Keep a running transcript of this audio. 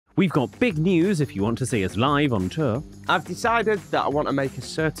We've got big news if you want to see us live on tour. I've decided that I want to make a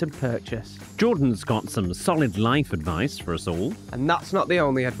certain purchase. Jordan's got some solid life advice for us all. And that's not the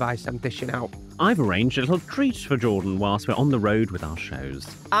only advice I'm dishing out. I've arranged a little treat for Jordan whilst we're on the road with our shows.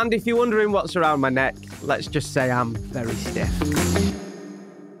 And if you're wondering what's around my neck, let's just say I'm very stiff.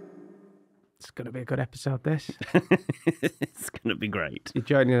 It's going to be a good episode, this. It's going to be great. You're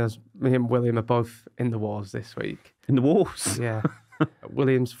joining us. Me and William are both in the wars this week. In the wars? Yeah.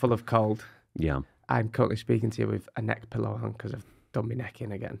 William's full of cold. Yeah. I'm currently speaking to you with a neck pillow on because I've done my neck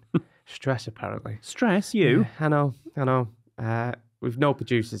in again. Stress, apparently. Stress, you? Yeah, I know. We've no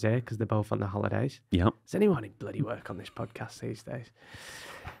producers here because they're both on the holidays. Yep. Does anyone in bloody work on this podcast these days?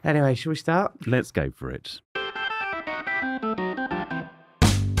 Anyway, shall we start? Let's go for it.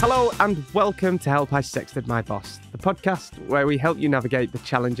 Hello and welcome to Help I Sexted My Boss, the podcast where we help you navigate the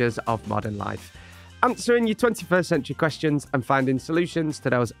challenges of modern life, answering your 21st century questions and finding solutions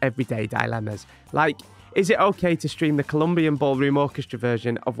to those everyday dilemmas. Like, is it okay to stream the Colombian Ballroom Orchestra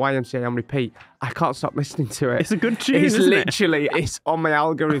version of YMCA on repeat? I can't stop listening to it. It's a good tune, It's isn't literally, it's on my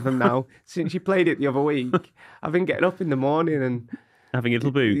algorithm now. Since you played it the other week, I've been getting up in the morning and... Having a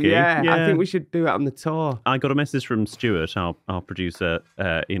little boogie. Yeah, I think we should do it on the tour. I got a message from Stuart, our producer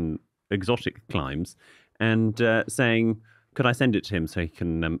in Exotic Climes, and saying, could I send it to him so he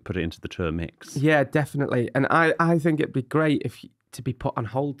can put it into the tour mix? Yeah, definitely. And I think it'd be great to be put on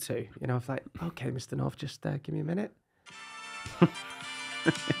hold to. You know, if like, okay, Mr. North, just give me a minute.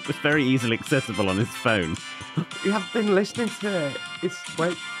 It was very easily accessible on his phone. You have been listening to it. It's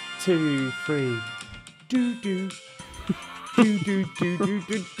wait, 2, 3, do. Do.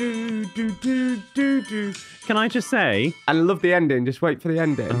 Can I just say? I love the ending. Just wait for the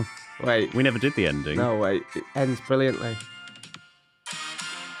ending. Oh, wait. We never did the ending. No, wait. It ends brilliantly.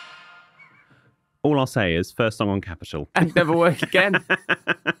 All I'll say is, first song on Capitol. And never work again.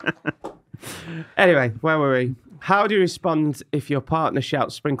 Anyway, where were we? How do you respond if your partner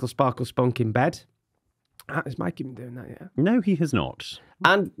shouts sprinkle, sparkle, spunk in bed? Has Mike been doing that yet? No, he has not.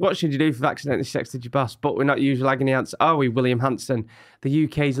 And what should you do if you've accidentally sexted your boss? But we're not usual agony ants, are we? William Hanson, the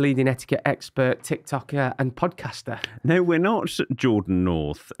UK's leading etiquette expert, TikToker and podcaster. No, we're not. Jordan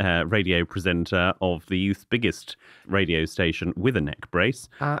North, radio presenter of the youth's biggest radio station with a neck brace.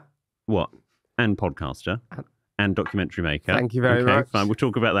 What? And podcaster. And documentary maker. Thank you very much. Fine. We'll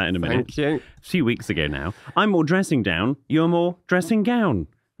talk about that in a minute. Thank you. A few weeks ago now. I'm more dressing down. You're more dressing gown.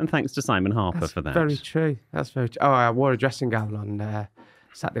 And thanks to Simon Harper for that. Very true. That's very true. Oh, I wore a dressing gown on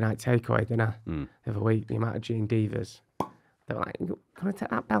Saturday Night Takeaway dinner the other week. The amount of Gene Divas. They were like, can I take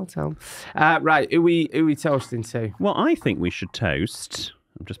that belt home? Right, who we toasting to? Well, I think we should toast.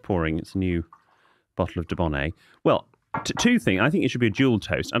 I'm just pouring. It's a new bottle of Dubonnet. Well, two things. I think it should be a dual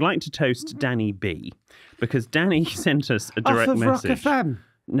toast. I'd like to toast Danny B. Because Danny sent us a direct message. Rock FM?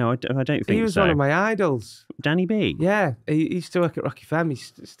 No, I don't think so. He was one of my idols. Danny B? Yeah, he used to work at Rock FM.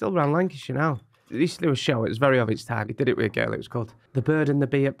 He's still around Lancashire now. He used to do a show. It was very of its time. He did it with a girl. It was called The Bird and the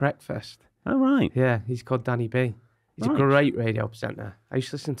Bee at Breakfast. Oh, right. Yeah, he's called Danny B. He's a great radio presenter. I used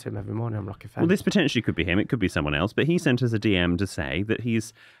to listen to him every morning on Rock FM. Well, this potentially could be him. It could be someone else. But he sent us a DM to say that he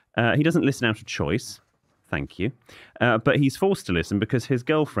doesn't listen out of choice. Thank you. But he's forced to listen because his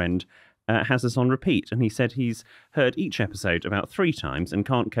girlfriend has us on repeat. And he said he's heard each episode about 3 times and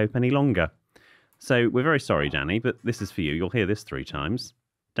can't cope any longer. So we're very sorry, Danny, but this is for you. You'll hear this 3 times.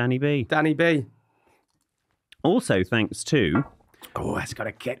 Danny B. Danny B. Also, thanks to... Oh, that's got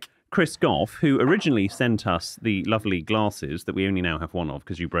a kick. Chris Goff, who originally sent us the lovely glasses that we only now have one of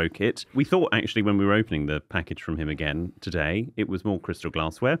because you broke it. We thought, actually, when we were opening the package from him again today, it was more crystal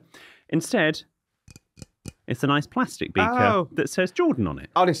glassware. Instead, it's a nice plastic beaker that says Jordan on it.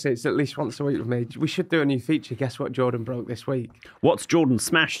 Honestly, it's at least once a week with me. We should do a new feature. Guess what Jordan broke this week? What's Jordan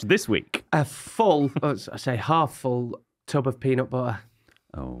smashed this week? A full, half full tub of peanut butter.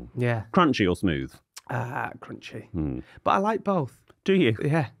 Oh. Yeah. Crunchy or smooth? Crunchy. But I like both. Do you?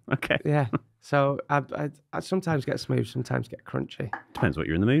 Yeah. Okay. Yeah. So I sometimes get smooth, sometimes get crunchy. Depends what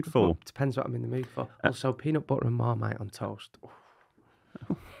you're in the mood for. Depends what I'm in the mood for. Also, peanut butter and Marmite on toast.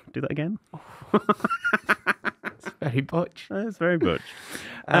 Oh, do that again? It's very butch. It's very butch.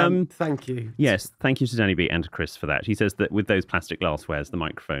 Thank you. Yes, thank you to Danny B and to Chris for that. He says that with those plastic glasswares, the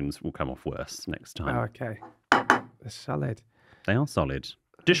microphones will come off worse next time. Oh, okay. They're solid. They are solid.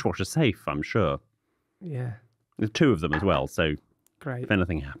 Dishwasher safe, I'm sure. Yeah. There's 2 of them as well, so great. If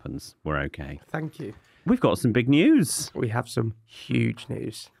anything happens, we're okay. Thank you. We've got some big news. We have some huge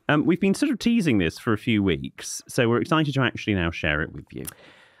news. We've been sort of teasing this for a few weeks, so we're excited to actually now share it with you.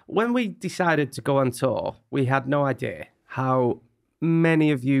 When we decided to go on tour, we had no idea how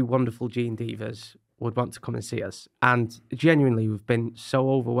many of you wonderful Gene Divas would want to come and see us. And genuinely, we've been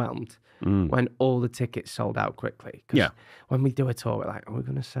so overwhelmed when all the tickets sold out quickly. 'Cause when we do a tour, we're like, are we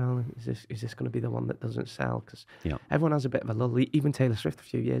going to sell? Is this going to be the one that doesn't sell? Because everyone has a bit of a lull. Even Taylor Swift a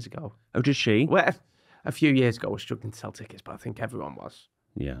few years ago. Oh, did she? Well, a few years ago, we were struggling to sell tickets, but I think everyone was.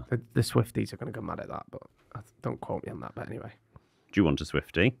 Yeah. The Swifties are going to go mad at that, but don't quote me on that. But anyway. Do you want a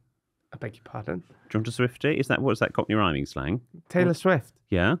Swiftie? I beg your pardon? Do you want a Swiftie? What is that Cockney rhyming slang? Taylor Swift.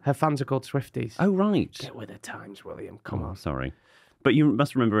 Yeah? Her fans are called Swifties. Oh, right. Get with the times, William. Come on. Sorry. But you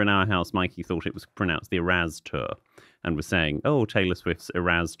must remember in our house, Mikey thought it was pronounced the Eras Tour and was saying, oh, Taylor Swift's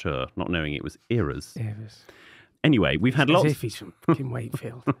Eras Tour, not knowing it was Eras. Eras. Anyway, we've had lots. As if he's from fucking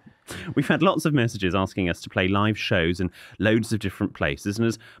Wakefield. We've had lots of messages asking us to play live shows in loads of different places. And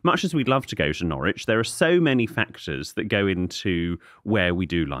as much as we'd love to go to Norwich, there are so many factors that go into where we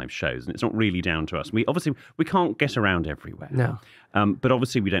do live shows. And it's not really down to us. We can't get around everywhere. No. But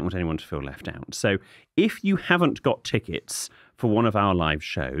obviously we don't want anyone to feel left out. So if you haven't got tickets for one of our live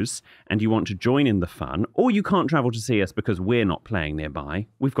shows and you want to join in the fun, or you can't travel to see us because we're not playing nearby,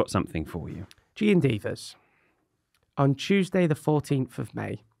 we've got something for you. G and Divas. On Tuesday, the 14th of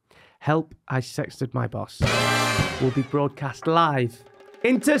May, Help, I Sexted My Boss will be broadcast live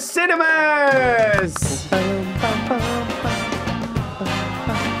into cinemas!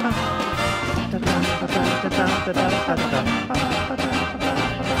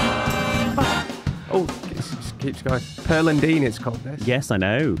 Oh, it keeps going. Pearl and Dean, it's called this. Yes, I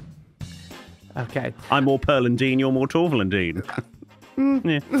know. Okay. I'm more Pearl and Dean, you're more Torval and Dean.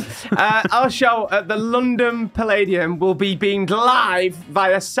 Yeah. Our show at the London Palladium will be beamed live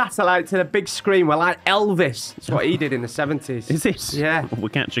via satellite to the big screen. We're like Elvis. That's what he did in the 70s. Is it? Yeah. We're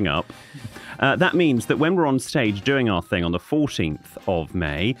catching up. That means that when we're on stage doing our thing on the 14th of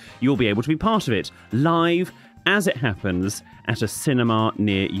May, you'll be able to be part of it live as it happens at a cinema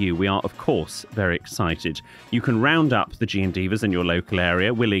near you. We are, of course, very excited. You can round up the G and Divas in your local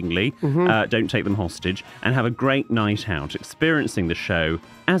area willingly, don't take them hostage, and have a great night out experiencing the show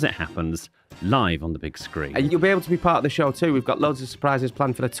as it happens live on the big screen. You'll be able to be part of the show too. We've got loads of surprises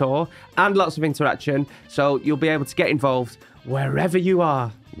planned for the tour and lots of interaction, so you'll be able to get involved wherever you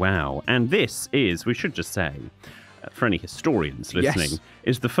are. Wow. And this is, we should just say, for any historians listening,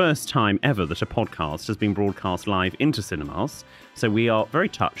 is the first time ever that a podcast has been broadcast live into cinemas. So we are very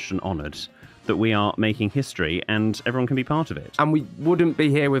touched and honoured that we are making history and everyone can be part of it. And we wouldn't be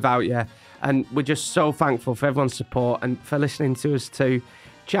here without you. And we're just so thankful for everyone's support and for listening to us too.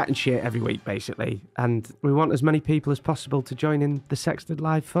 Chat and shit every week, basically. And we want as many people as possible to join in the Sexted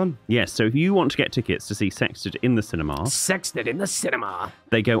Live fun. Yes, so if you want to get tickets to see Sexted in the cinema... Sexted in the cinema!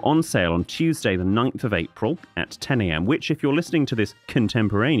 They go on sale on Tuesday, the 9th of April at 10 a.m, which, if you're listening to this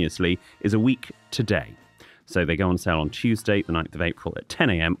contemporaneously, is a week today. So they go on sale on Tuesday, the 9th of April at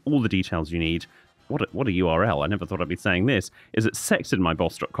 10 a.m. All the details you need. What a URL. I never thought I'd be saying this. Is at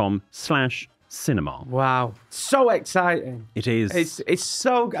sextedmyboss.com/cinema. Wow. So exciting. It is. It's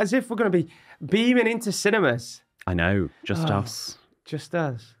so as if we're going to be beaming into cinemas. I know. Just us. Just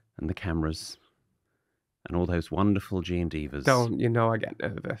us. And the cameras. And all those wonderful G and Divas. Don't you know I get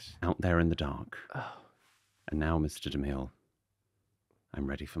nervous. Out there in the dark. Oh. And now, Mr. DeMille, I'm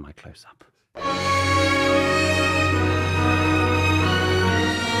ready for my close-up.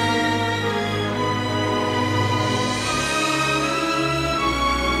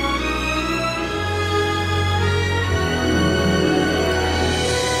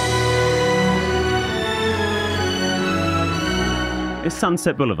 It's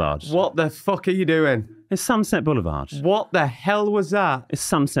Sunset Boulevard. What the fuck are you doing? It's Sunset Boulevard. What the hell was that? It's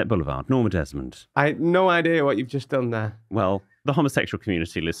Sunset Boulevard. Norma Desmond. I had no idea what you've just done there. Well, the homosexual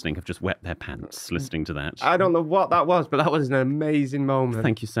community listening have just wet their pants listening to that. I don't know what that was, but that was an amazing moment.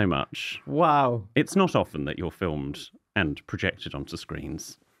 Thank you so much. Wow. It's not often that you're filmed and projected onto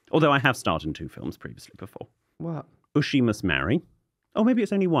screens. Although I have starred in 2 films previously before. What? Ushi Must Marry. Oh, maybe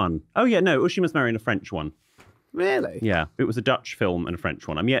it's only one. Oh, yeah, no, Ushi Must Marry and a French one. Really? Yeah, it was a Dutch film and a French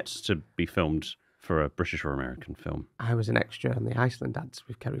one. I'm yet to be filmed for a British or American film. I was an extra on the Iceland ads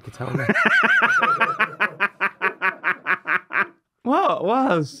with Kerry Katona. What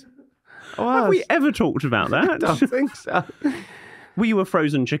was? Have we ever talked about that? I don't think so. Were you a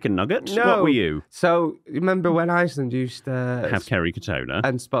frozen chicken nugget? No. What were you? So, remember when Iceland used to... Have Kerry Katona.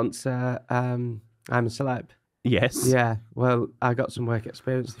 And sponsor I'm a Celeb? Yes. Yeah, well, I got some work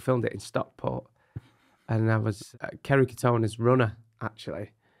experience. They filmed it in Stockport. And I was Kerry Katona's runner,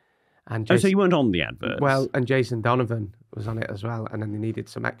 actually. And Jason, so you weren't on the advert? Well, and Jason Donovan was on it as well, and then they needed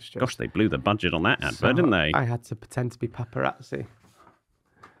some extras. Gosh, they blew the budget on that advert, didn't they? I had to pretend to be paparazzi.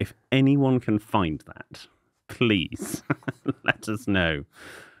 If anyone can find that, please let us know.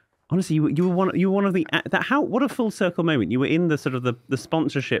 Honestly, you were one of the what a full circle moment. You were in the sort of the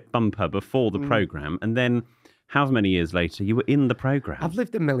sponsorship bumper before the program, and then however many years later, you were in the program. I've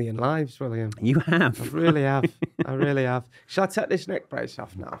lived a million lives, William. You have. I really have. I really have. Shall I take this neck brace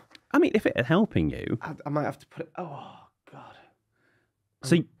off now? I mean, if it's helping you, I might have to put it. Oh God.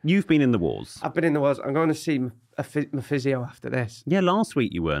 So you've been in the wars. I've been in the wars. I'm going to see my physio after this. Yeah, last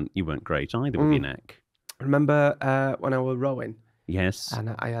week you weren't great either with your neck. Remember when I was rowing? Yes.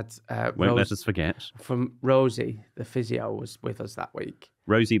 And I had Won't let us forget. From Rosie, the physio, was with us that week.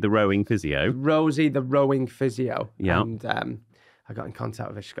 Rosie, the rowing physio. Rosie, the rowing physio. Yeah. And I got in contact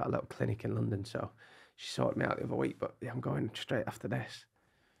with her. She's got a little clinic in London, so she sorted me out the other week. But yeah, I'm going straight after this.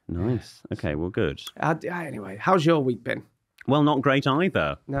 Nice. Okay, well, good. Anyway, how's your week been? Well, not great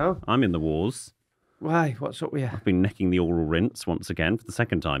either. No? I'm in the wars. Why? What's up with you? I've been necking the oral rinse once again for the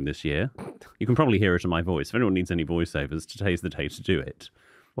second time this year. You can probably hear it in my voice. If anyone needs any voiceovers, today's the day to do it.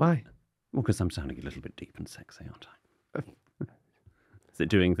 Why? Well, because I'm sounding a little bit deep and sexy, aren't I? Is it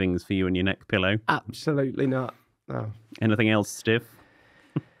doing things for you and your neck pillow? Absolutely not. No. Anything else stiff?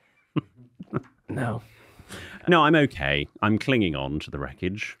 No. No, I'm okay. I'm clinging on to the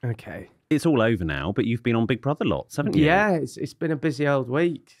wreckage. Okay. It's all over now, but you've been on Big Brother lots, haven't you? Yeah, it's been a busy old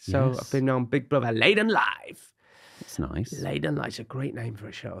week. So Yes. I've been on Big Brother Late and Live. It's nice. Late and Live. It's a great name for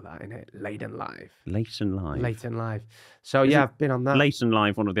a show, that, isn't it? Late and Live. Late and Live. Late and Live. So yeah, I've been on that. Late and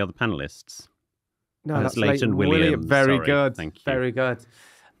Live, one of the other panelists. No, that's that's Leighton Williams. Very Sorry. good. Thank you. Very good.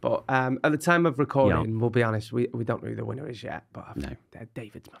 But at the time of recording, we'll be honest, we don't know who the winner is yet. But No.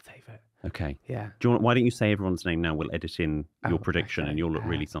 David's my favourite. Okay. Yeah. Why don't you say everyone's name now? We'll edit in your Oh, prediction okay. and you'll look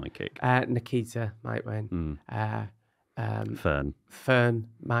really psychic. Nikita might win. Fern. Fern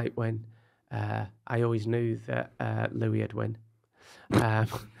might win. I always knew that Louis would win. Who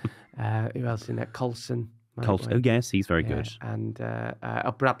else in there? Colson might win. Oh, yes, he's very Yeah, good.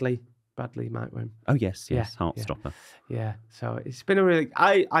 And Bradley. Bradley might win. Oh, yes, Yeah, Heartstopper. Yeah. So it's been a really.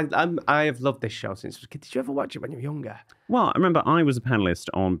 I have loved this show since I was a kid. Did you ever watch it when you were younger? Well, I remember I was a panellist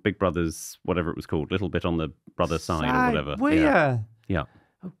on Big Brother's, whatever it was called, Little Bit on the Brother Side or whatever. Were you? Yeah.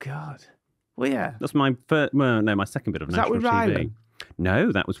 Oh God. Were you? That's my first, well, no, my second bit of Was that national with TV. Ryman?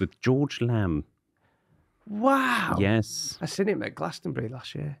 No, that was with George Lamb. Wow. Yes. I seen him at Glastonbury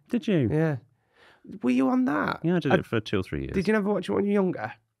last year. Did you? Yeah. Were you on that? Yeah, I did it for 2 or 3 years. Did you never watch it when you were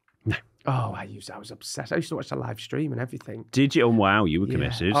younger? No. Oh, I was obsessed. I used to watch the live stream and everything. Did you? Oh, wow, you were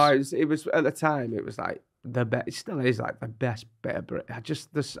committed. Oh, it was at the time. It was like the best. It still is like the best bit of Brit.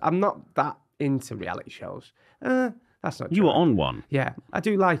 I'm not that into reality shows. That's not. You true. were on one. Yeah, I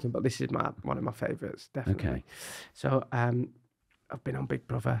do like him, but this is one of my favourites, definitely. Okay. So I've been on Big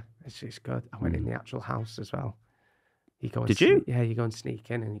Brother. It's just good. I went in the actual house as well. Did you? Yeah, you go and sneak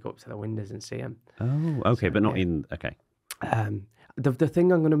in and you go up to the windows and see him. Oh, okay, but not in. Okay. The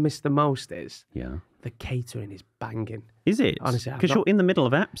thing I'm going to miss the most is Yeah. the catering is banging. Is it? Honestly, because you're in the middle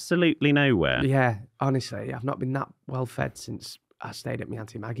of absolutely nowhere. Yeah, honestly, I've not been that well fed since I stayed at my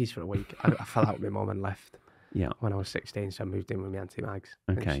Auntie Maggie's for a week. I fell out with my mum and left Yeah. when I was 16, so I moved in with my Auntie Mags.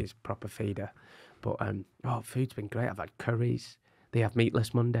 Okay. And she's a proper feeder. But food's been great. I've had curries. They have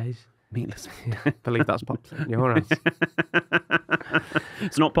meatless Mondays. Meatless. I believe that's popular in your house.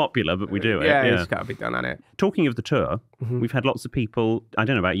 It's not popular, but we do it. Yeah, it's got to be done on it. Talking of the tour, we've had lots of people, I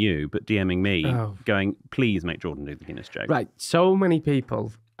don't know about you, but DMing me, going, please make Jordan do the Guinness joke. Right, so many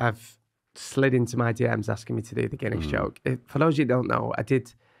people have slid into my DMs asking me to do the Guinness joke. For those of you who don't know,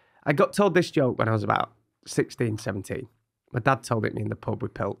 I got told this joke when I was about 16, 17. My dad told it me in the pub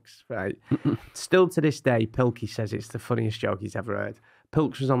with Pilks, right? Still to this day, Pilky says it's the funniest joke he's ever heard.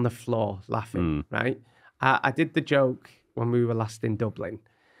 Pilks was on the floor laughing, right? I did the joke when we were last in Dublin,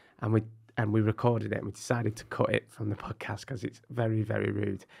 and we recorded it, and we decided to cut it from the podcast because it's very, very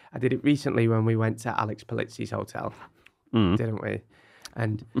rude. I did it recently when we went to Alex Polizzi's hotel, didn't we?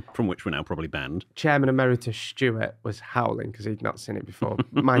 And from which we're now probably banned. Chairman Emeritus Stewart was howling because he'd not seen it before.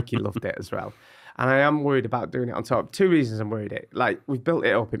 Mikey loved it as well. And I am worried about doing it on top. 2 reasons I'm worried. We've built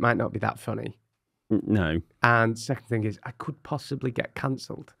it up. It might not be that funny. No. And second thing is, I could possibly get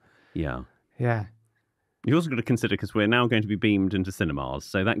cancelled. Yeah. Yeah. You've also got to consider, because we're now going to be beamed into cinemas,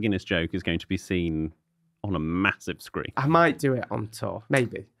 so that Guinness joke is going to be seen on a massive screen. I might do it on tour,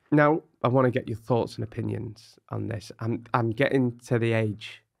 maybe. Now, I want to get your thoughts and opinions on this. I'm getting to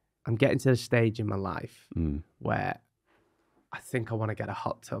the stage in my life where I think I want to get a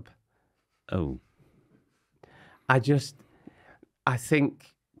hot tub. Oh. I think...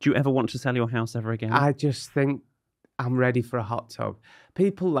 Do you ever want to sell your house ever again? I just think I'm ready for a hot tub.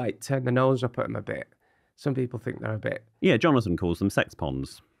 People turn their nose up at them a bit. Some people think they're a bit... Yeah, Jonathan calls them sex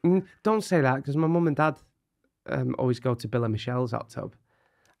ponds. Don't say that, because my mum and dad always go to Bill and Michelle's hot tub.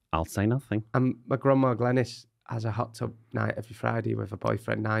 I'll say nothing. And my grandma Glenys has a hot tub night every Friday with her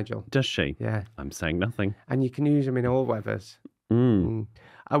boyfriend Nigel. Does she? Yeah. I'm saying nothing. And you can use them in all weathers. Mm.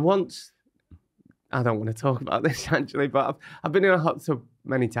 I don't want to talk about this actually, but I've been in a hot tub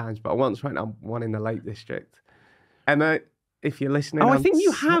many times, but I once went on one in the Lake District. Emma, if you're listening... I think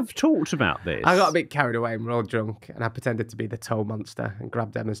you have talked about this. I got a bit carried away and we're all drunk, and I pretended to be the toe monster and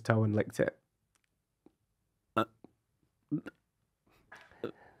grabbed Emma's toe and licked it.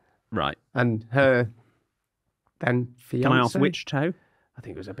 Right. And her then fiance... Can I ask which toe? I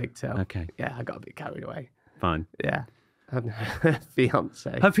think it was a big toe. Okay. Yeah, I got a bit carried away. Fine. Yeah. And her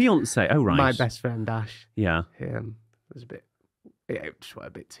fiance. Her fiance. Oh, right. My best friend Ash. Yeah. Was a bit... Yeah, it just went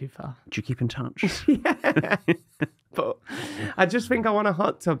a bit too far. Do you keep in touch? Yeah. But I just think I want a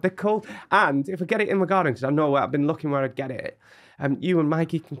hot tub. They're cool. And if I get it in my garden, because I know I've been looking where I'd get it, you and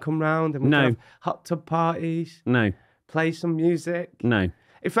Mikey can come round and we can have hot tub parties. No. Play some music. No.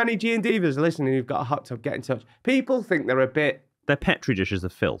 If any G&Divas are listening who've got a hot tub, get in touch. People think they're a bit... They're petri dishes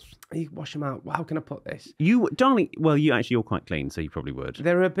of filth. You wash them out. How can I put this? You, darling, well, you're quite clean, so you probably would.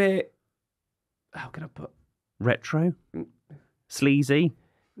 They're a bit... How can I put... Retro? Sleazy?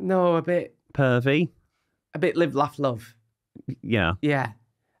 No, a bit... Pervy? A bit live, laugh, love. Yeah. Yeah.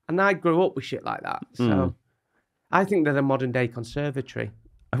 And I grew up with shit like that. So I think they're the modern day conservatory.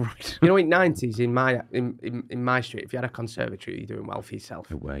 Oh, right. You know, in 90s, in my street, if you had a conservatory, you're doing well for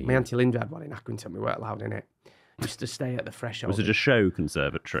yourself. No way. My Auntie Linda had one in Accrington. We weren't allowed in it. Used to stay at the Fresh. Was it a show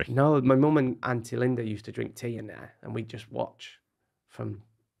conservatory? No, my mum and Auntie Linda used to drink tea in there, and we'd just watch from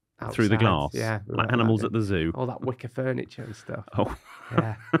outside. Through the glass? Yeah. Like animals at the zoo? All that wicker furniture and stuff. Oh.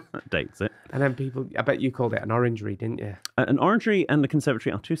 Yeah. That dates it. And then people, I bet you called it an orangery, didn't you? An orangery and the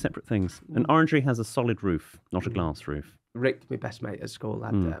conservatory are two separate things. An orangery has a solid roof, not a glass roof. Rick, my best mate at school,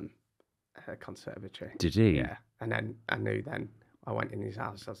 had a conservatory. Did he? Yeah. And then I knew then, I went in his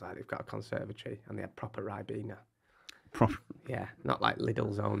house, I was like, they've got a conservatory, and they had proper Ribena. Proper. Yeah, not like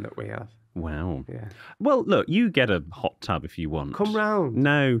Lidl's own that we have. Wow. Yeah. Well, look, you get a hot tub if you want. Come round.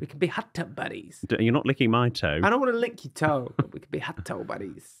 No. We can be hot tub buddies. You're not licking my toe. I don't want to lick your toe, but we can be hot toe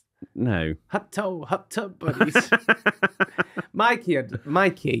buddies. No. Hot tub buddies. Mikey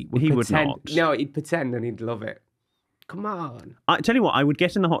would He would pretend. not. No, he'd pretend and he'd love it. Come on. I tell you what, I would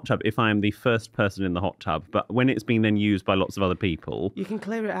get in the hot tub if I am the first person in the hot tub, but when it's been then used by lots of other people... You can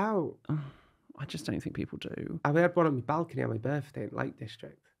clear it out. I just don't think people do. I had one on my balcony on my birthday in Lake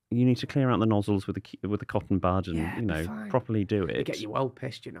District. You need to clear out the nozzles with a cotton bud and, properly do it. They get you well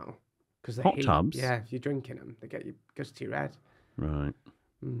pissed, you know. Hot tubs? Yeah, if you're drinking them, they get you, goes to your head. Right.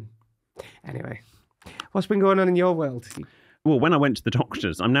 Anyway, what's been going on in your world? Well, when I went to the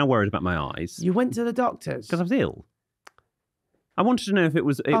doctors, I'm now worried about my eyes. You went to the doctors? Because I was ill. I wanted to know if it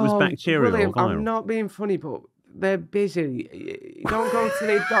was bacterial brilliant. or viral. I'm not being funny, but they're busy. You don't go to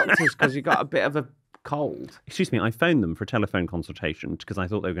the doctors because you got a bit of a cold. Excuse me, I phoned them for a telephone consultation because I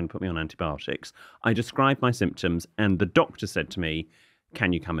thought they were going to put me on antibiotics. I described my symptoms and the doctor said to me,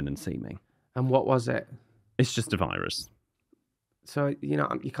 can you come in and see me? And what was it? It's just a virus. So, you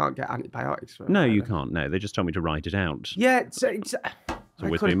can't get antibiotics for it. No, you can't. No, they just told me to write it out. Yeah, it's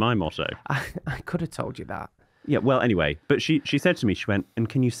always been my motto. I could have told you that. Yeah, well, anyway, but she said to me, she went, and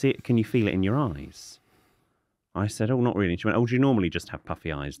can you see it? Can you feel it in your eyes? I said, oh, not really. She went, oh, do you normally just have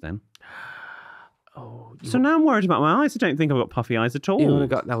puffy eyes then? Oh. So now I'm worried about my eyes. I don't think I've got puffy eyes at all. You would have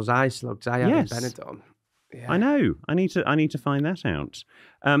got those eye slugs. I had in Benidorm. Yeah. I know. I need to find that out.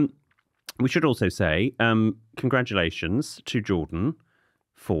 We should also say congratulations to Jordan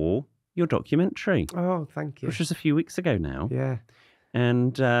for your documentary. Oh, thank you. Which was a few weeks ago now. Yeah.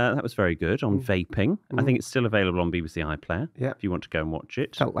 And that was very good on vaping. I think it's still available on BBC iPlayer if you want to go and watch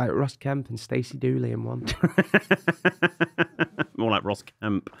it. Felt like Ross Kemp and Stacey Dooley in one. More like Ross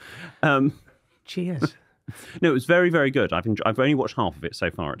Kemp. Cheers. No, it was very, very good. I've only watched half of it so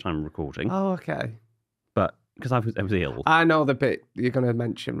far at time of recording. Oh, okay. But because I was ill. I know the bit you're going to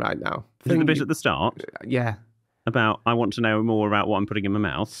mention right now. Is it the bit at the start? Yeah. About, I want to know more about what I'm putting in my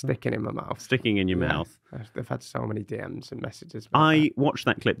mouth. Sticking in my mouth. Sticking in your mouth. They've had so many DMs and messages. I watched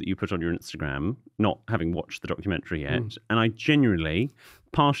that clip that you put on your Instagram, not having watched the documentary yet, and I genuinely,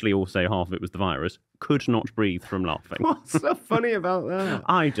 partially also half of it was the virus, could not breathe from laughing. What's so funny about that?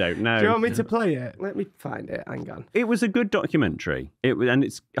 I don't know. Do you want me to play it? Let me find it. Hang on. It was a good documentary, and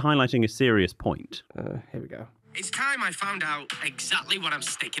it's highlighting a serious point. Here we go. It's time I found out exactly what I'm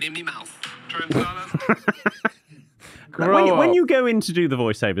sticking in my mouth. When you go in to do the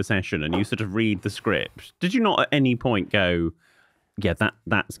voiceover session and you sort of read the script, did you not at any point go, yeah,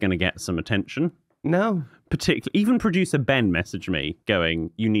 that's going to get some attention? No. Particularly, even producer Ben messaged me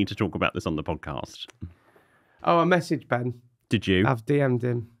going, you need to talk about this on the podcast. Oh, I messaged Ben. Did you? I've DM'd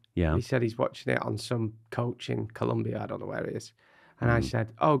him. Yeah. He said he's watching it on some coach in Colombia. I don't know where it is. And I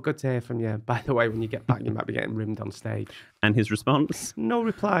said, oh, good to hear from you. By the way, when you get back, you might be getting rimmed on stage. And his response? No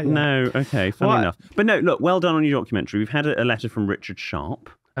reply yet. No, okay, funny enough. But no, look, well done on your documentary. We've had a letter from Richard Sharp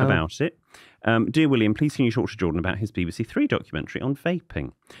about it. Dear William, please can you talk to Jordan about his BBC Three documentary on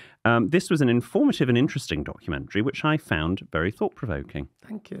vaping? This was an informative and interesting documentary, which I found very thought-provoking.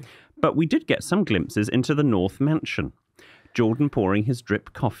 Thank you. But we did get some glimpses into the North Mansion. Jordan pouring his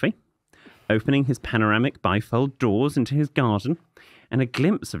drip coffee, opening his panoramic bifold doors into his garden, and a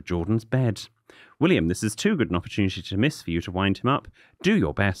glimpse of Jordan's bed. William, this is too good an opportunity to miss for you to wind him up. Do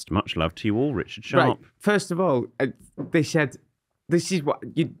your best. Much love to you all, Richard Sharp. Right. First of all, they said, this is what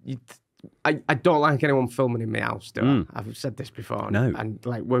I don't like anyone filming in my house, do I? I've said this before. No. And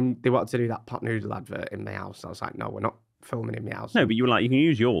like when they wanted to do that pot noodle advert in my house, I was like, no, we're not filming in my house. No, but you were like, you can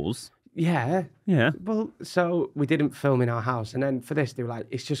use yours. Yeah. Yeah. Well, so we didn't film in our house. And then for this, they were like,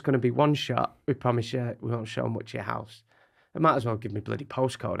 it's just going to be one shot. We promise you, we won't show much of your house. They might as well give me bloody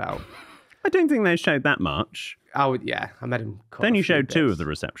postcode out. I don't think they showed that much. I made him cut Then a you few showed two bits. of the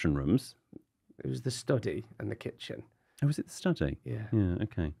reception rooms. It was the study and the kitchen. Oh, was it the study? Yeah. Yeah,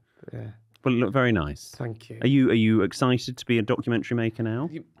 okay. Yeah. Well, it looked very nice. Thank you. Are you excited to be a documentary maker now?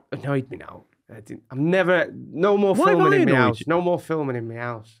 You annoyed me now. I'm never... No more Why have filming I in my annoyed house. you? No more filming in my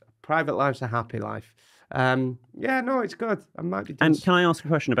house. Private life's a happy life. Yeah, no, it's good. I might be doing... And can I ask a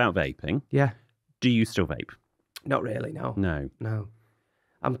question about vaping? Yeah. Do you still vape? Not really, no. No.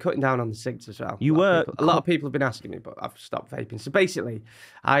 I'm cutting down on the cigs as well. You A lot of people have been asking me, but I've stopped vaping. So basically,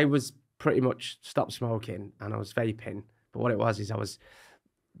 I was pretty much stopped smoking and I was vaping. But what it was is I was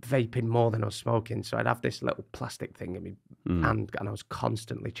vaping more than I was smoking. So I'd have this little plastic thing in my hand and I was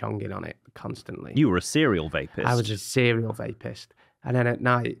constantly chonging on it, constantly. You were a serial vapist. I was a serial vapist. And then at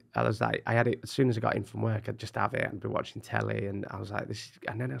night, I was like, I had it as soon as I got in from work, I'd just have it and be watching telly. And I was like,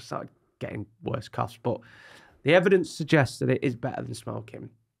 and then I started getting worse coughs. But the evidence suggests that it is better than smoking.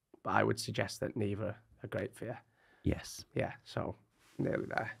 But I would suggest that neither are great for you. Yes. Yeah, so nearly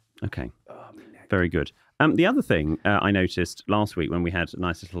there. Okay. Oh, my neck. Very good. The other thing I noticed last week when we had a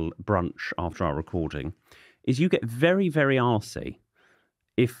nice little brunch after our recording is you get very, very arsey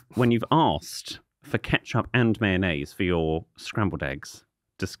when you've asked for ketchup and mayonnaise for your scrambled eggs,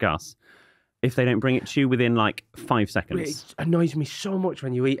 discuss, if they don't bring it to you within like 5 seconds. It annoys me so much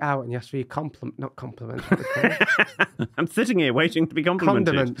when you eat out and you ask for your not compliments. What they call it. I'm sitting here waiting to be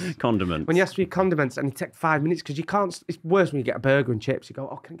complimented. Condiments. When you ask for your condiments and you take 5 minutes because you can't, it's worse when you get a burger and chips. You go,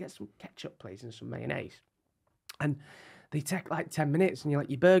 oh, can I get some ketchup, please, and some mayonnaise? And they take like 10 minutes and you're like,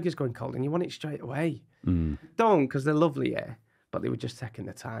 your burger's going cold and you want it straight away. Don't, because they're lovely, yeah. But they were just taking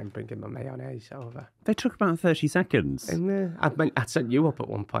the time bringing my mayonnaise over. They took about 30 seconds. And I sent you up at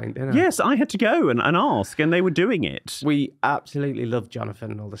one point, didn't I? Yes, I had to go and ask, and they were doing it. We absolutely love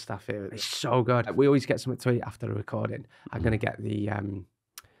Jonathan and all the staff here. It's so good. We always get something to eat after the recording. I'm going to get the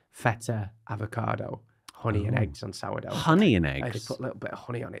feta avocado, honey and eggs on sourdough. Honey and I eggs? just put a little bit of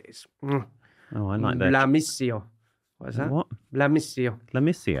honey on it. It's Oh, I like that. Blamissio. What is that? What? Blamissio.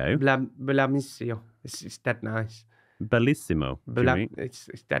 Lamissio? Blamissio. It's dead nice. Bellissimo. do you mean? It's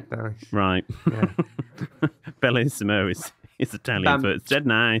dead nice. Right. Yeah. Bellissimo is Italian, but it's dead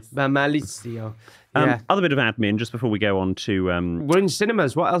nice. Blamissio. Yeah. Other bit of admin just before we go on to... We're in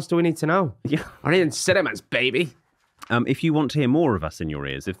cinemas. What else do we need to know? Yeah. We're in cinemas, baby. If you want to hear more of us in your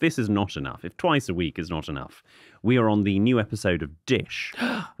ears, if this is not enough, if twice a week is not enough, we are on the new episode of Dish,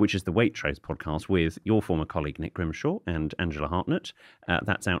 which is the Waitrose podcast with your former colleague Nick Grimshaw and Angela Hartnett.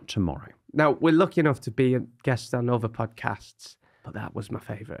 That's out tomorrow. Now, we're lucky enough to be a guest on other podcasts, but that was my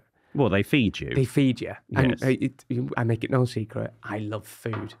favourite. Well, they feed you. They feed you. And Yes. I make it no secret, I love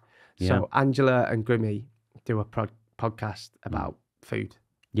food. Yeah. So Angela and Grimmy do a podcast about food.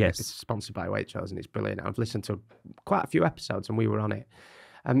 Yes. It's sponsored by Waitrose and it's brilliant. I've listened to quite a few episodes and we were on it.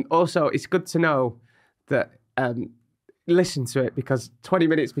 And also, it's good to know that listen to it because 20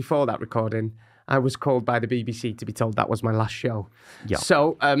 minutes before that recording, I was called by the BBC to be told that was my last show. Yeah.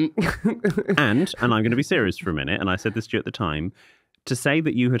 So, and I'm going to be serious for a minute, and I said this to you at the time, to say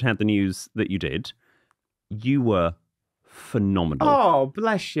that you had the news that you did, you were phenomenal. oh,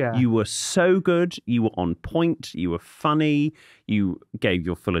 bless you. You were so good. You were on point. You were funny. You gave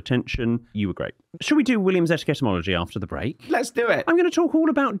your full attention. You were great. Shall we do William's etymology after the break? Let's do it. I'm going to talk all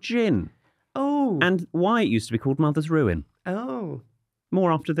about gin Oh. and why it used to be called Mother's Ruin. Oh.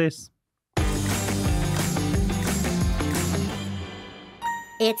 More after this.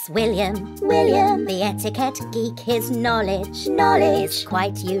 It's William, the etiquette geek. His knowledge is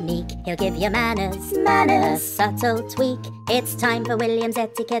quite unique. He'll give you manners, a subtle tweak. It's time for William's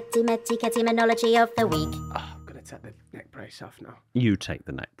etymology of the week. Oh, I'm going to take the neck break. brace off now. You take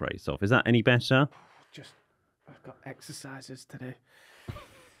the neck brace off. Is that any better? I've got exercises to do.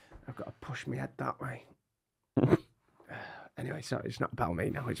 I've got to push my head that way. Anyway, sorry, it's not about me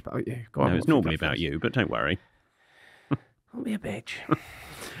now. It's about you. Go on. No, it's normally about you, but don't worry. Don't be a bitch.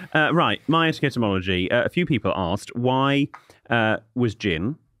 Right, my etymology. A few people asked why was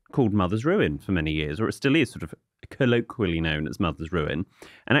gin called Mother's Ruin for many years, or it still is sort of colloquially known as Mother's Ruin.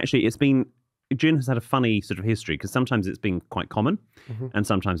 And actually, gin has had a funny sort of history because sometimes it's been quite common and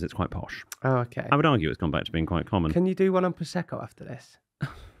sometimes it's quite posh. Oh, okay. I would argue it's gone back to being quite common. Can you do one on Prosecco after this?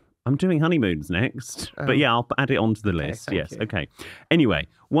 I'm doing honeymoons next, but yeah, I'll add it onto the list. Yes, you. okay. Anyway,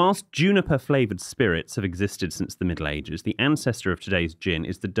 whilst juniper-flavoured spirits have existed since the Middle Ages, the ancestor of today's gin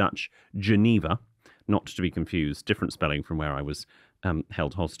is the Dutch Geneva, not to be confused, different spelling from where I was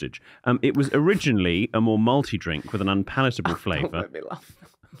held hostage. It was originally a more malty drink with an unpalatable flavour. Don't let me laugh.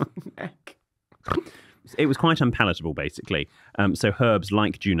 Neck. It was quite unpalatable, basically. So herbs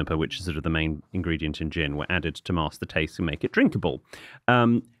like juniper, which is sort of the main ingredient in gin, were added to mask the taste and make it drinkable.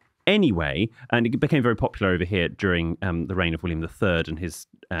 Anyway, and it became very popular over here during the reign of William III and his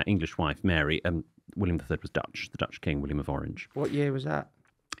English wife, Mary. William III was Dutch, the Dutch king, William of Orange. What year was that?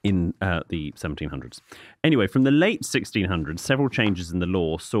 In the 1700s. Anyway, from the late 1600s, several changes in the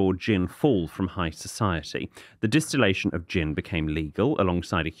law saw gin fall from high society. The distillation of gin became legal,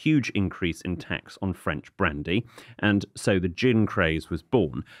 alongside a huge increase in tax on French brandy, and so the gin craze was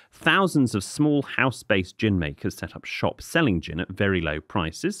born. Thousands of small house-based gin makers set up shops selling gin at very low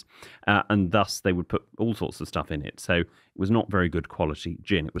prices, and thus they would put all sorts of stuff in it. So it was not very good quality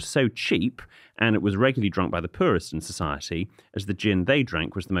gin. It was so cheap, and it was regularly drunk by the poorest in society, as the gin they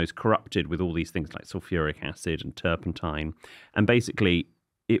drank was the most corrupted with all these things like sulfuric acid and turpentine. And basically,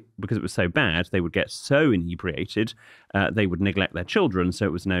 because it was so bad, they would get so inebriated, they would neglect their children, so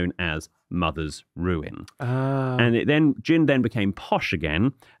it was known as Mother's Ruin. And gin then became posh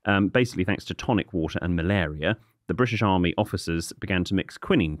again, basically thanks to tonic water and malaria. The British Army officers began to mix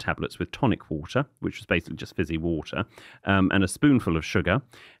quinine tablets with tonic water, which was basically just fizzy water, and a spoonful of sugar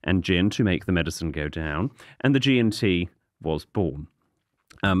and gin to make the medicine go down. And the G&T was born.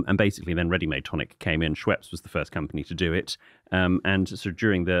 And basically then ready-made tonic came in. Schweppes was the first company to do it. And sort of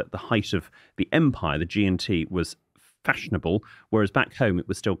during the height of the empire, the G&T was fashionable, whereas back home it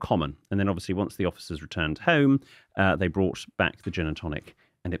was still common. And then obviously once the officers returned home, they brought back the gin and tonic,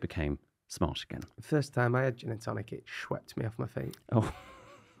 and it became smart again. The first time I had gin and tonic, it swept me off my feet. Oh.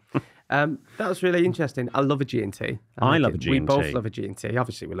 That was really interesting. I love a G&T. I love a G&T. We both love a G&T.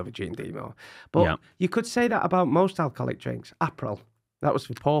 Obviously, we love a G&D more. But you could say that about most alcoholic drinks. Aperol, that was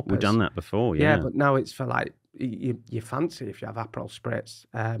for paupers. We've done that before, yeah. Yeah, but now it's for like, you fancy if you have Aperol spritz.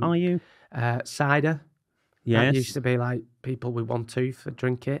 Are you? Cider. Yes. That used to be like people with one tooth would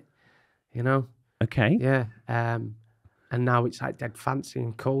drink it, you know? Okay. Yeah. And now it's like dead fancy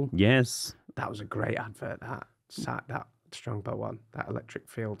and cool. Yes. That was a great advert, that Strongbow one, that Electric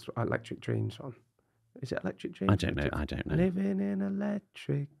Dreams one. Is it Electric Dreams? I don't know. Living in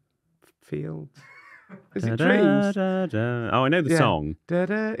electric fields. Is it Da, Dreams? da, da. Oh, I know the song. Da,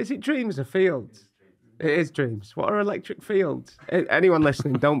 da. Is it Dreams or Fields? It is Dreams. What are electric fields? Anyone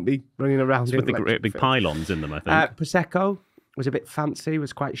listening, don't be running around With the great big pylons in them, I think. Prosecco was a bit fancy,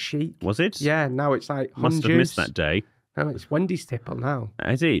 was quite chic. Was it? Yeah, now it's like Must have missed that day. No, it's Wendy's tipple now.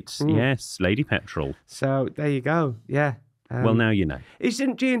 Is it? Yes, Lady Petrol. So there you go. Yeah. Well, now you know.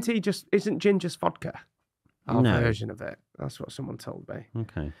 Isn't gin just vodka? Our version of it. That's what someone told me.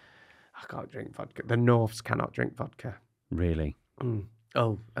 Okay. I can't drink vodka. The Norths cannot drink vodka. Really?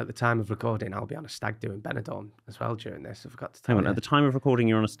 Oh, at the time of recording, I'll be on a stag do in Benidorm as well during this. I forgot to tell Hang on, you. at the time of recording,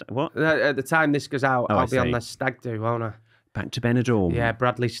 you're on a what? At the time this goes out, I'll be on the stag do, won't I? Back to Benidorm. Yeah,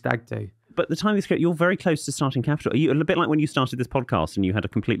 Bradley stag do. But the time this goes, you're very close to starting Capital. Are you a bit like when you started this podcast and you had a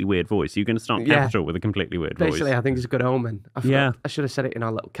completely weird voice? Are you going to start Capital with a completely weird voice? Basically, I think it's a good omen. Yeah. I should have said it in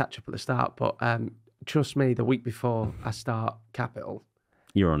our little catch-up at the start, but trust me, the week before I start Capital,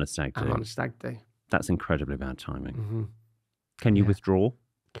 You're on a stag do. I'm on a stag do. That's incredibly bad timing. Can you withdraw?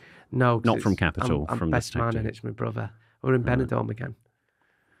 No. Not from Capital, I'm from the best stag man do. and it's my brother. We're in Benidorm again.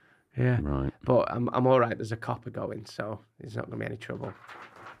 Yeah. Right. But I'm all right. There's a copper going, so there's not going to be any trouble.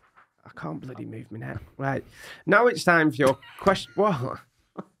 I can't bloody move my neck. Right. Now it's time for your question. What?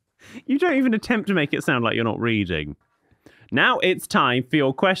 You don't even attempt to make it sound like you're not reading. Now it's time for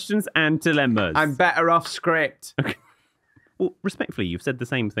your questions and dilemmas. I'm better off script. Okay. Well, respectfully, you've said the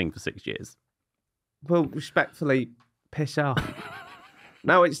same thing for 6 years. Well, respectfully, piss off.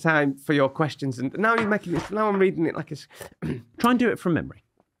 Now it's time for your questions. And now you're making it. Now I'm reading it like it's. Try and do it from memory.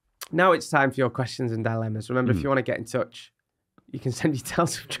 Now it's time for your questions and dilemmas. Remember, if you want to get in touch, you can send your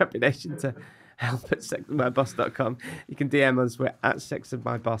tales of trepidation to help@sextedmyboss.com. You can DM us. We're at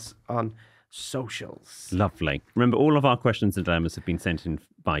sextedmyboss on socials. Lovely. Remember, all of our questions and dilemmas have been sent in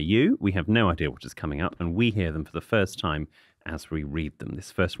by you. We have no idea what is coming up, and we hear them for the first time as we read them.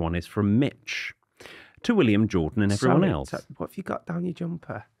 This first one is from Mitch. To William, Jordan, and everyone else. What have you got down your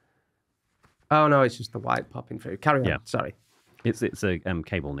jumper? Oh, no, it's just the white popping through. Carry on. Yeah. Sorry. It's a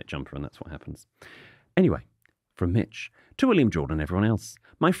cable knit jumper, and that's what happens. Anyway, from Mitch. To William, Jordan, and everyone else.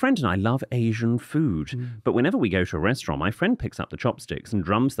 My friend and I love Asian food, but whenever we go to a restaurant, my friend picks up the chopsticks and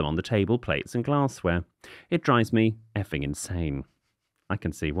drums them on the table, plates, and glassware. It drives me effing insane. I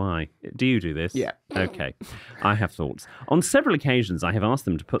can see why. Do you do this? Yeah. Okay. I have thoughts. On several occasions, I have asked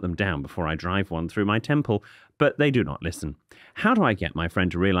them to put them down before I drive one through my temple, but they do not listen. How do I get my friend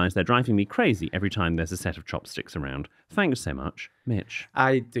to realise they're driving me crazy every time there's a set of chopsticks around? Thanks so much, Mitch.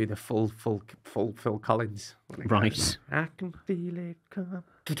 I do the full Phil Collins. Right. I can feel it come.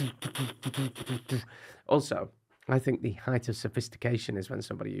 Also, I think the height of sophistication is when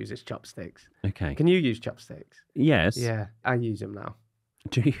somebody uses chopsticks. Okay. Can you use chopsticks? Yes. Yeah, I use them now.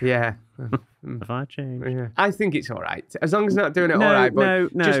 Do you? Yeah. Have I changed? Yeah. I think it's all right. As long as they're not doing it No, all right.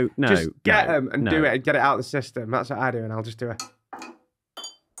 But no, just get no, them and no. do it and get it out of the system. That's what I do, and I'll just do it.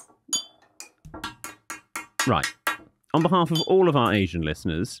 Right. On behalf of all of our Asian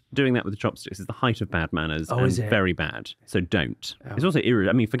listeners, doing that with the chopsticks is the height of bad manners and is it? very bad. So don't. It's also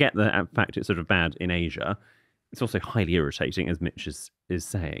I mean, forget the fact it's sort of bad in Asia. It's also highly irritating, as Mitch is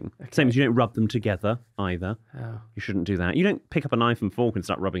saying. Same as you don't rub them together either. Oh. You shouldn't do that. You don't pick up a knife and fork and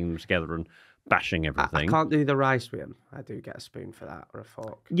start rubbing them together and bashing I everything. can't do the rice with them. I do get a spoon for that or a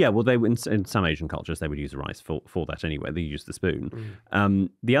fork. Yeah, well, they in some Asian cultures they would use a rice for that anyway. They use the spoon.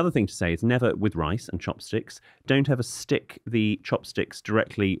 The other thing to say is never with rice and chopsticks. Don't ever stick the chopsticks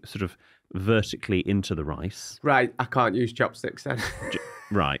directly, sort of vertically into the rice. Right, I can't use chopsticks then.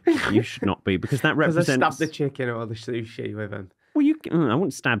 Right, you should not be because that Because I represents. stab the chicken or the sushi with them. Well, I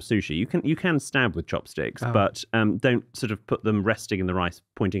wouldn't stab sushi. You can stab with chopsticks, but don't sort of put them resting in the rice,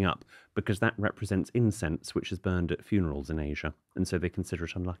 pointing up, because that represents incense, which is burned at funerals in Asia, and so they consider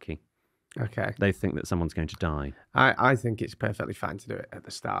it unlucky. Okay. They think that someone's going to die. I think it's perfectly fine to do it at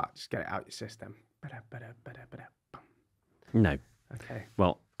the start. Just get it out your system. No. Okay.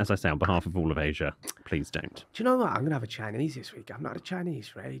 Well, as I say, on behalf of all of Asia, please don't. Do you know what? I'm going to have a Chinese this week. I've not had a Chinese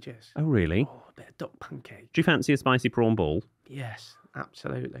for ages. Oh, really? Oh, a bit of duck pancake. Do you fancy a spicy prawn ball? Yes,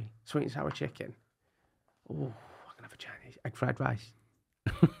 absolutely. Sweet and sour chicken. Oh, I'm going to have a Chinese. Egg fried rice.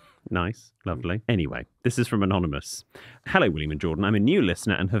 Nice, lovely. Anyway, this is from Anonymous. Hello, William and Jordan. I'm a new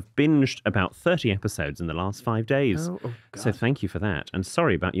listener and have binged about 30 episodes in the last 5 days. Oh, God. So thank you for that. And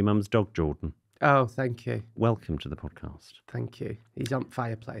sorry about your mum's dog, Jordan. Oh, thank you. Welcome to the podcast. Thank you. He's on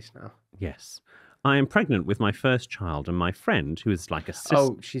fireplace now. Yes. I am pregnant with my first child, and my friend, who is like a sister...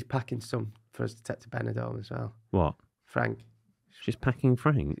 Oh, she's packing some for us to take to Benidorm as well. What? Frank. She's packing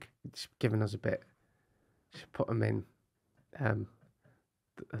Frank? She's given us a bit. She put them in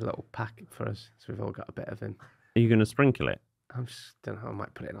a little pack for us, so we've all got a bit of him. Are you going to sprinkle it? I just don't know. I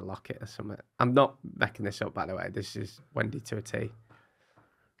might put it in a locket or something. I'm not making this up, by the way. This is Wendy to a T.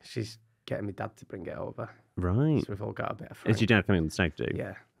 She's getting my dad to bring it over. Right. So we've all got a bit of Frank. Is your dad coming on the stag do?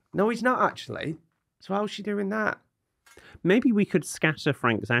 Yeah. No, he's not actually. So how's she doing that? Maybe we could scatter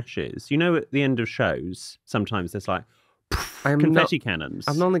Frank's ashes. You know, at the end of shows, sometimes there's like confetti cannons.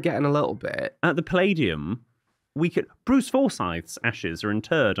 I'm only getting a little bit. At the Palladium, we could... Bruce Forsyth's ashes are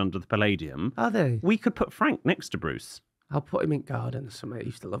interred under the Palladium. Are they? We could put Frank next to Bruce. I'll put him in Garden or something. I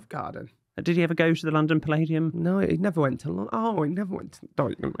used to love Garden. Did he ever go to the London Palladium? No, he never went to London. Oh, he never went to...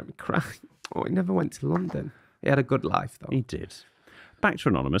 Don't make me cry. Oh, he never went to London. He had a good life, though. He did. Back to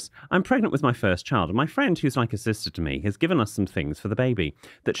Anonymous. I'm pregnant with my first child, and my friend, who's like a sister to me, has given us some things for the baby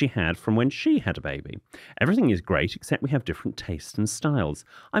that she had from when she had a baby. Everything is great, except we have different tastes and styles.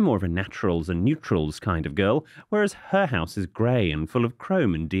 I'm more of a naturals and neutrals kind of girl, whereas her house is grey and full of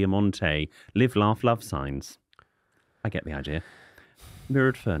chrome and diamante, live, laugh, love signs. I get the idea.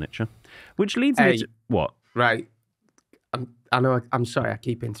 Mirrored furniture. Which leads me to... What? Right. I'm sorry, I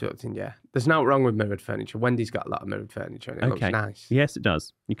keep interrupting you. There's nothing wrong with mirrored furniture. Wendy's got a lot of mirrored furniture and it looks nice. Yes, it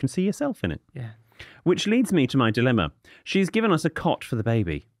does. You can see yourself in it. Yeah. Which leads me to my dilemma. She's given us a cot for the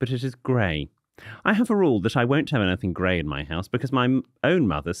baby, but it is grey. I have a rule that I won't have anything grey in my house because my own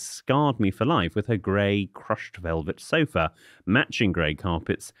mother scarred me for life with her grey crushed velvet sofa, matching grey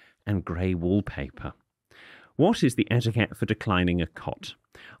carpets, and grey wallpaper. What is the etiquette for declining a cot?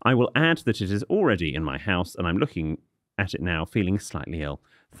 I will add that it is already in my house and I'm looking at it now, feeling slightly ill.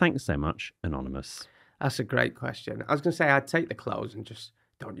 Thanks so much, Anonymous. That's a great question. I was going to say I'd take the clothes and just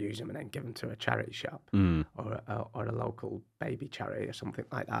don't use them and then give them to a charity shop or a local baby charity or something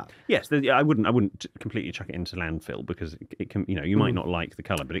like that. Yes, I wouldn't completely chuck it into landfill because it can, you might not like the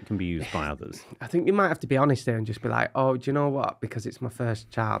colour, but it can be used by others. I think you might have to be honest there and just be like, oh, do you know what? Because it's my first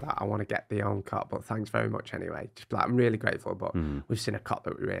child, I want to get the own cot, but thanks very much anyway. Just be like, I'm really grateful, but we've seen a cot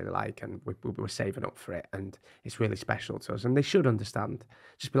that we really like and we're saving up for it and it's really special to us. And they should understand.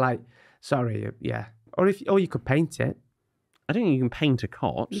 Just be like, sorry, yeah. Or you could paint it. I don't think you can paint a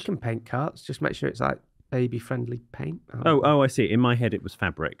cot. You can paint cots. Just make sure it's like baby-friendly paint. Oh, I see. In my head, it was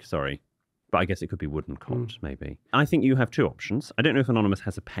fabric. Sorry. But I guess it could be wooden cot, maybe. I think you have two options. I don't know if Anonymous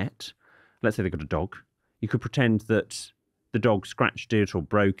has a pet. Let's say they've got a dog. You could pretend that the dog scratched it or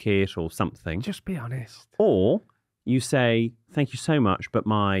broke it or something. Just be honest. Or you say, thank you so much, but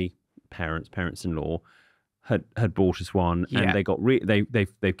my parents-in-law, had bought us one, and they got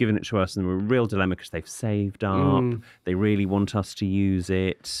they've given it to us, and we're in a real dilemma because they've saved up. They really want us to use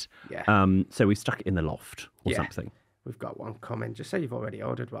it. Yeah. So we stuck it in the loft or something. We've got one coming. Just say you've already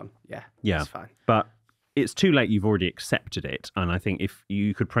ordered one. Yeah. That's fine. But it's too late. You've already accepted it, and I think if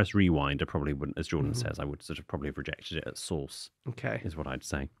you could press rewind, I probably wouldn't. As Jordan says, I would sort of probably have rejected it at source. Okay. Is what I'd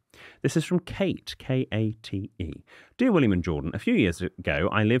say. This is from Kate, K-A-T-E. Dear William and Jordan, a few years ago,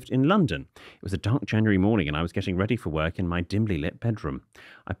 I lived in London. It was a dark January morning and I was getting ready for work in my dimly lit bedroom.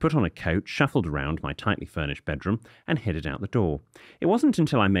 I put on a coat, shuffled around my tightly furnished bedroom and headed out the door. It wasn't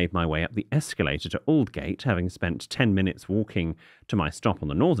until I made my way up the escalator to Aldgate, having spent 10 minutes walking to my stop on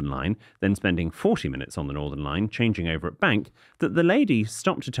the Northern Line, then spending 40 minutes on the Northern Line, changing over at Bank, that the lady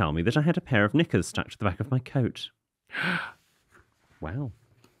stopped to tell me that I had a pair of knickers stuck to the back of my coat. Wow.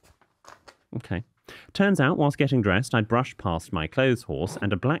 Okay. Turns out, whilst getting dressed, I'd brushed past my clothes horse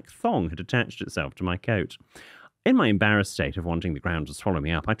and a black thong had attached itself to my coat. In my embarrassed state of wanting the ground to swallow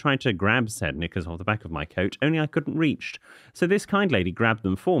me up, I tried to grab said knickers off the back of my coat, only I couldn't reach. So this kind lady grabbed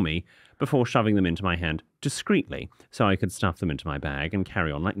them for me before shoving them into my hand discreetly so I could stuff them into my bag and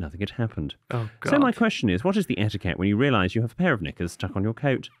carry on like nothing had happened. Oh, God. So my question is, what is the etiquette when you realise you have a pair of knickers stuck on your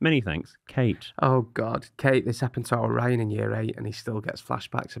coat? Many thanks, Kate. Oh, God. Kate, this happened to our Ryan in year 8 and he still gets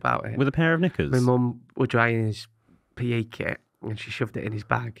flashbacks about it. With a pair of knickers? My mum was drying his PE kit and she shoved it in his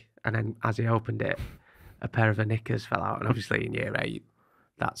bag and then as he opened it, a pair of her knickers fell out. And obviously in year 8,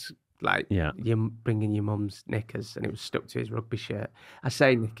 that's like you bringing your mum's knickers and it was stuck to his rugby shirt. I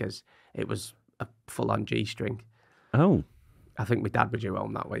say knickers, it was a full-on G-string. Oh. I think my dad was due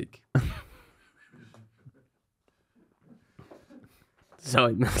home that week. So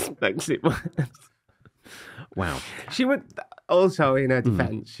it makes it worse. Wow. She would also, in her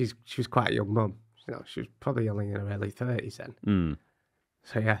defence, she was quite a young mum. You know, she was probably only in her early 30s then.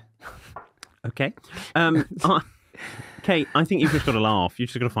 So yeah. Okay. Kate, I think you've just got to laugh. You've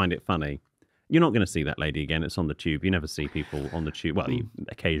just got to find it funny. You're not going to see that lady again. It's on the tube. You never see people on the tube. Well, you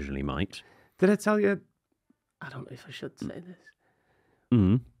occasionally might. Did I tell you? I don't know if I should say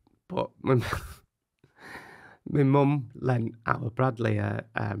this. But my mum lent our Bradley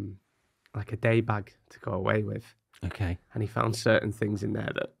like a day bag to go away with. Okay. And he found certain things in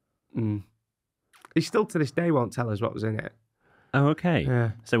there that he still to this day won't tell us what was in it. Oh, okay.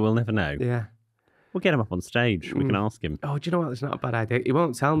 Yeah. So we'll never know. Yeah. We'll get him up on stage. We can ask him. Oh, do you know what? That's not a bad idea. He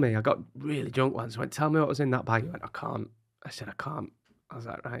won't tell me. I got really drunk once. I went, tell me what was in that bag. He went, I can't. I said, I can't. I was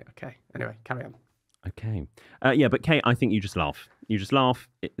like, right, okay. Anyway, carry on. Okay. Yeah, but Kate, I think you just laugh. You just laugh.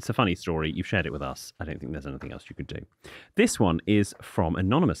 It's a funny story. You've shared it with us. I don't think there's anything else you could do. This one is from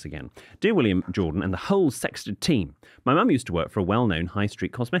Anonymous again. Dear William, Jordan, and the whole Sexted team. My mum used to work for a well-known high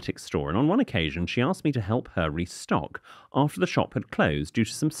street cosmetics store, and on one occasion she asked me to help her restock after the shop had closed due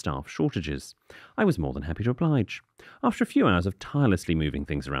to some staff shortages. I was more than happy to oblige. After a few hours of tirelessly moving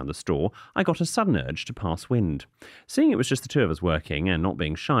things around the store, I got a sudden urge to pass wind. Seeing it was just the two of us working and not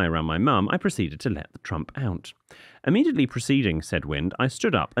being shy around my mum, I proceeded to let the trump out. Immediately preceding said wind, I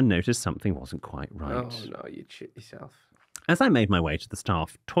stood up and noticed something wasn't quite right. Oh, no, you'd shit yourself. As I made my way to the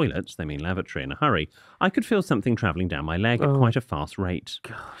staff toilet, they mean lavatory, in a hurry, I could feel something travelling down my leg at quite a fast rate.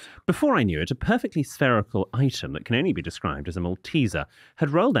 God. Before I knew it, a perfectly spherical item that can only be described as a Malteser had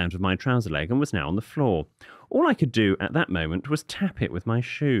rolled out of my trouser leg and was now on the floor. All I could do at that moment was tap it with my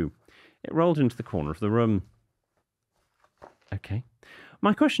shoe. It rolled into the corner of the room. Okay.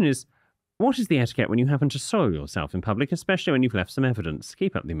 My question is, what is the etiquette when you happen to soil yourself in public, especially when you've left some evidence?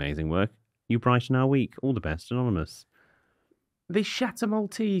 Keep up the amazing work. You brighten our week. All the best, Anonymous. They shat a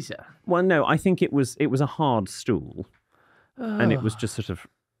Malteser? Well, no, I think it was a hard stool, and it was just sort of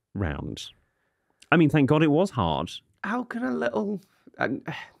round. I mean, thank God it was hard. How can a little...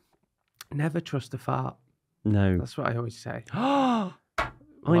 never trust a fart. No. That's what I always say. I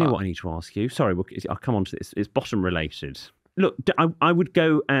know what I need to ask you. Sorry, I'll come on to this. It's bottom related. Look, I would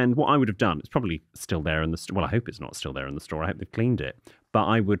go, and what I would have done, it's probably still there in the store. Well, I hope it's not still there in the store. I hope they've cleaned it. But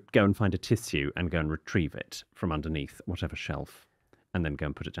I would go and find a tissue and go and retrieve it from underneath whatever shelf and then go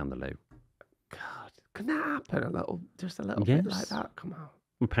and put it down the loo. God, can that happen just a little bit like that? Come on.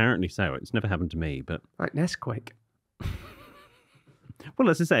 Apparently so. It's never happened to me, but... Like Nesquik. Well,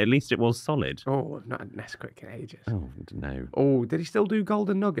 as I say, at least it was solid. Oh, I've not had Nesquik in ages. Oh, no. Oh, did he still do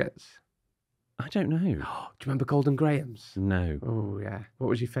Golden Nuggets? I don't know. Do you remember Golden Grahams? No. Oh, yeah. What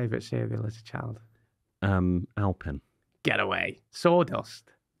was your favourite cereal as a child? Alpen. Get away.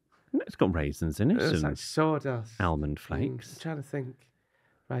 Sawdust. No, it's got raisins in it. It's and like sawdust. almond flakes. I'm trying to think.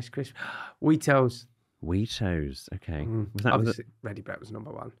 Rice Krispies. Wheatos. Wheatos. Okay. Was Obviously, Ready Brett was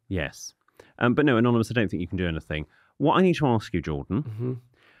number one. Yes. But no, Anonymous, I don't think you can do anything. What I need to ask you, Jordan,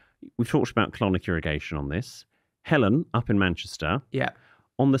 we've talked about colonic irrigation on this. Helen, up in Manchester. Yeah.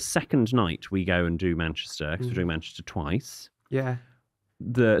 On the second night, we go and do Manchester, because we're doing Manchester twice. Yeah.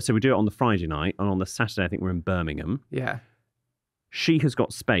 So we do it on the Friday night, and on the Saturday, I think we're in Birmingham. Yeah. She has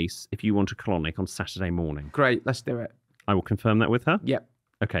got space if you want a colonic on Saturday morning. Great, let's do it. I will confirm that with her. Yep.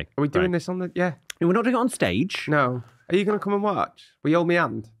 Okay. Are we doing this on the... Yeah. No, we're not doing it on stage. No. Are you going to come and watch? Will you hold me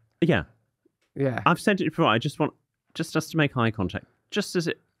hand? Yeah. Yeah. I've said it before. I just want us to make eye contact, just as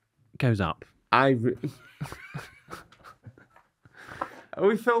it goes up. Are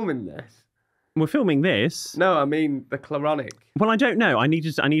we filming this? We're filming this. No, I mean the colonic. Well, I don't know. I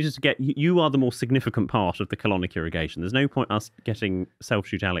needed to get... You are the more significant part of the colonic irrigation. There's no point us getting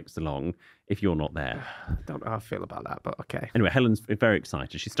Self-Shoot Alex along if you're not there. I don't know how I feel about that, but okay. Anyway, Helen's very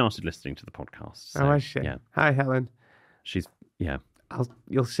excited. She started listening to the podcast. So, Oh, is she? Yeah. Hi, Helen. She's... Yeah.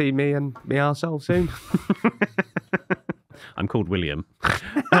 You'll see me and me arsehole soon. I'm called William.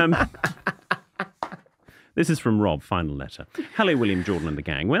 This is from Rob, final letter. Hello, William, Jordan and the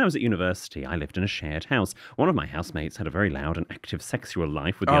gang. When I was at university, I lived in a shared house. One of my housemates had a very loud and active sexual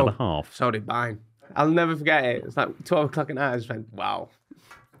life with the other half. So did mine. I'll never forget it. It's like 12 o'clock at night. I just went, wow.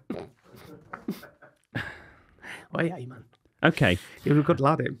 Oh, yeah, man. Okay. He was a good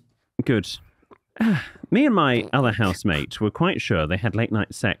lad, him. Good. Me and my other housemate were quite sure they had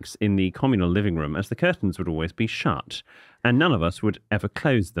late-night sex in the communal living room, as the curtains would always be shut, and none of us would ever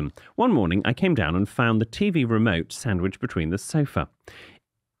close them. One morning, I came down and found the TV remote sandwiched between the sofa.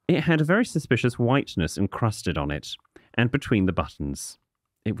 It had a very suspicious whiteness encrusted on it, and between the buttons.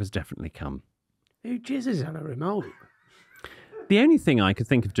 It was definitely cum. Who jizzes on a remote? The only thing I could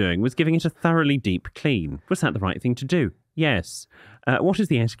think of doing was giving it a thoroughly deep clean. Was that the right thing to do? Yes. What is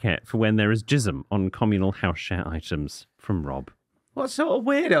the etiquette for when there is jism on communal house share items? From Rob. What sort of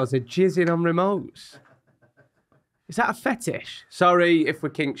weirdos are jizzing on remotes? Is that a fetish? Sorry if we're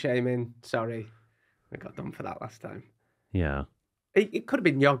kink shaming. Sorry. We got done for that last time. Yeah. It could have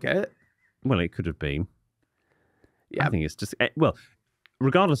been yogurt. Well, it could have been. Yeah. I think it's just... Well,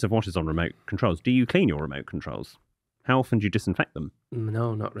 regardless of what is on remote controls, do you clean your remote controls? How often do you disinfect them?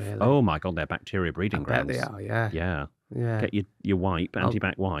 No, not really. Oh, my God, they're bacteria breeding I grounds. bet they are, yeah. Yeah. Yeah. Get your wipe,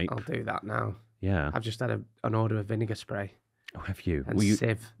 antibac wipe. I'll do that now. Yeah. I've just had an order of vinegar spray. Oh, have you? And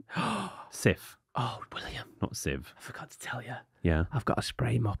sieve. Sif. Oh, William. Not sieve. I forgot to tell you. Yeah. I've got a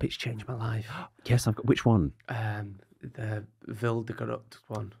spray mop. It's changed my life. Yes, I've got... Which one? The Vildegarupt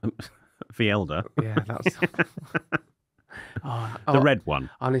one. Vielda. Yeah, that's... The red one.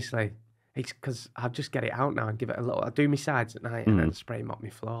 Honestly, it's because I'll just get it out now and give it a little... I'll do my sides at night and then spray mop my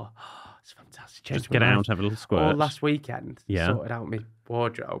floor. Oh, it's fantastic. Just get it out, have a little squirt. All last weekend, Yeah. Sorted out my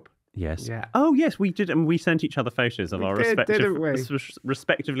wardrobe. Yes. Yeah. Oh, yes, we did. And we sent each other photos of our didn't we?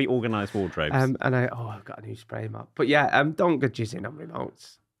 respectively organised wardrobes. And I've got a new spray mop. But yeah, don't go jizzing on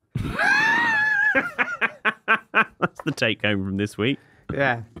remotes. That's the take home from this week.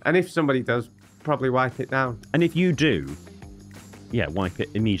 Yeah. And if somebody does, probably wipe it down. And if you do, yeah, wipe it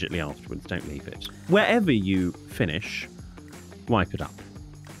immediately afterwards. Don't leave it. Wherever you finish, wipe it up.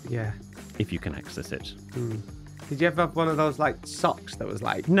 Yeah. If you can access it. Did you ever have one of those like socks that was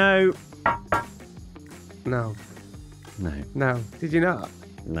like... No. No. No. No. Did you not?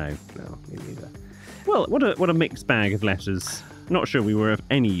 No. No, me neither. Well, what a mixed bag of letters. Not sure we were of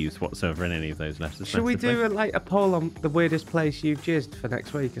any use whatsoever in any of those letters. Should we do a poll on the weirdest place you've jizzed for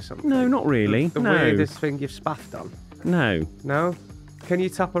next week or something? No, not really. The No. weirdest thing you've spaffed on? No. No? Can you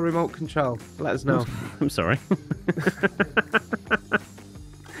tap a remote control? Let us know. I'm sorry.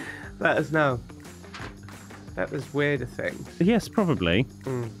 Let us know. That was weirder things. Yes, probably.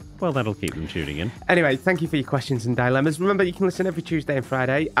 Well, that'll keep them tuning in. Anyway, thank you for your questions and dilemmas. Remember, you can listen every Tuesday and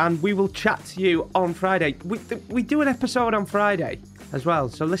Friday, and we will chat to you on Friday. We do an episode on Friday as well,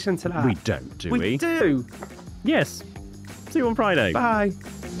 so listen to that. We don't, do we? We do. Yes. See you on Friday. Bye.